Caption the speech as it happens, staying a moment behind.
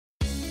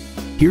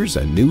Here's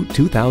a new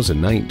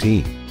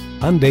 2019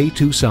 Hyundai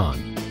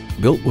Tucson.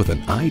 Built with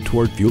an eye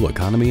toward fuel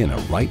economy and a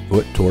right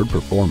foot toward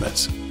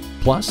performance.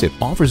 Plus, it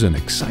offers an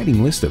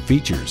exciting list of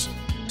features: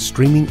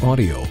 streaming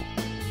audio,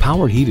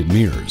 power heated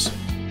mirrors,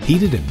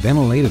 heated and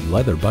ventilated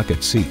leather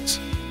bucket seats,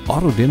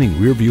 auto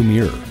dimming rear view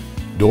mirror,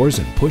 doors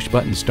and push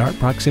button start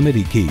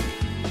proximity key,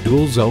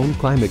 dual zone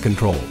climate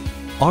control,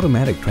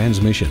 automatic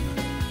transmission,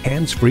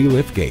 hands-free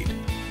liftgate,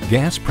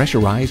 gas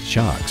pressurized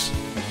shocks,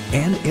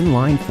 and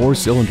inline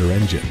 4-cylinder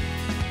engine.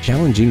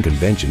 Challenging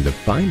convention to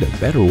find a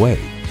better way.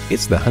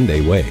 It's the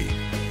Hyundai way.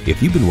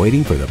 If you've been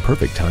waiting for the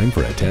perfect time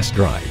for a test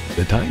drive,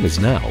 the time is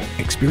now.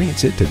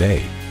 Experience it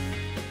today.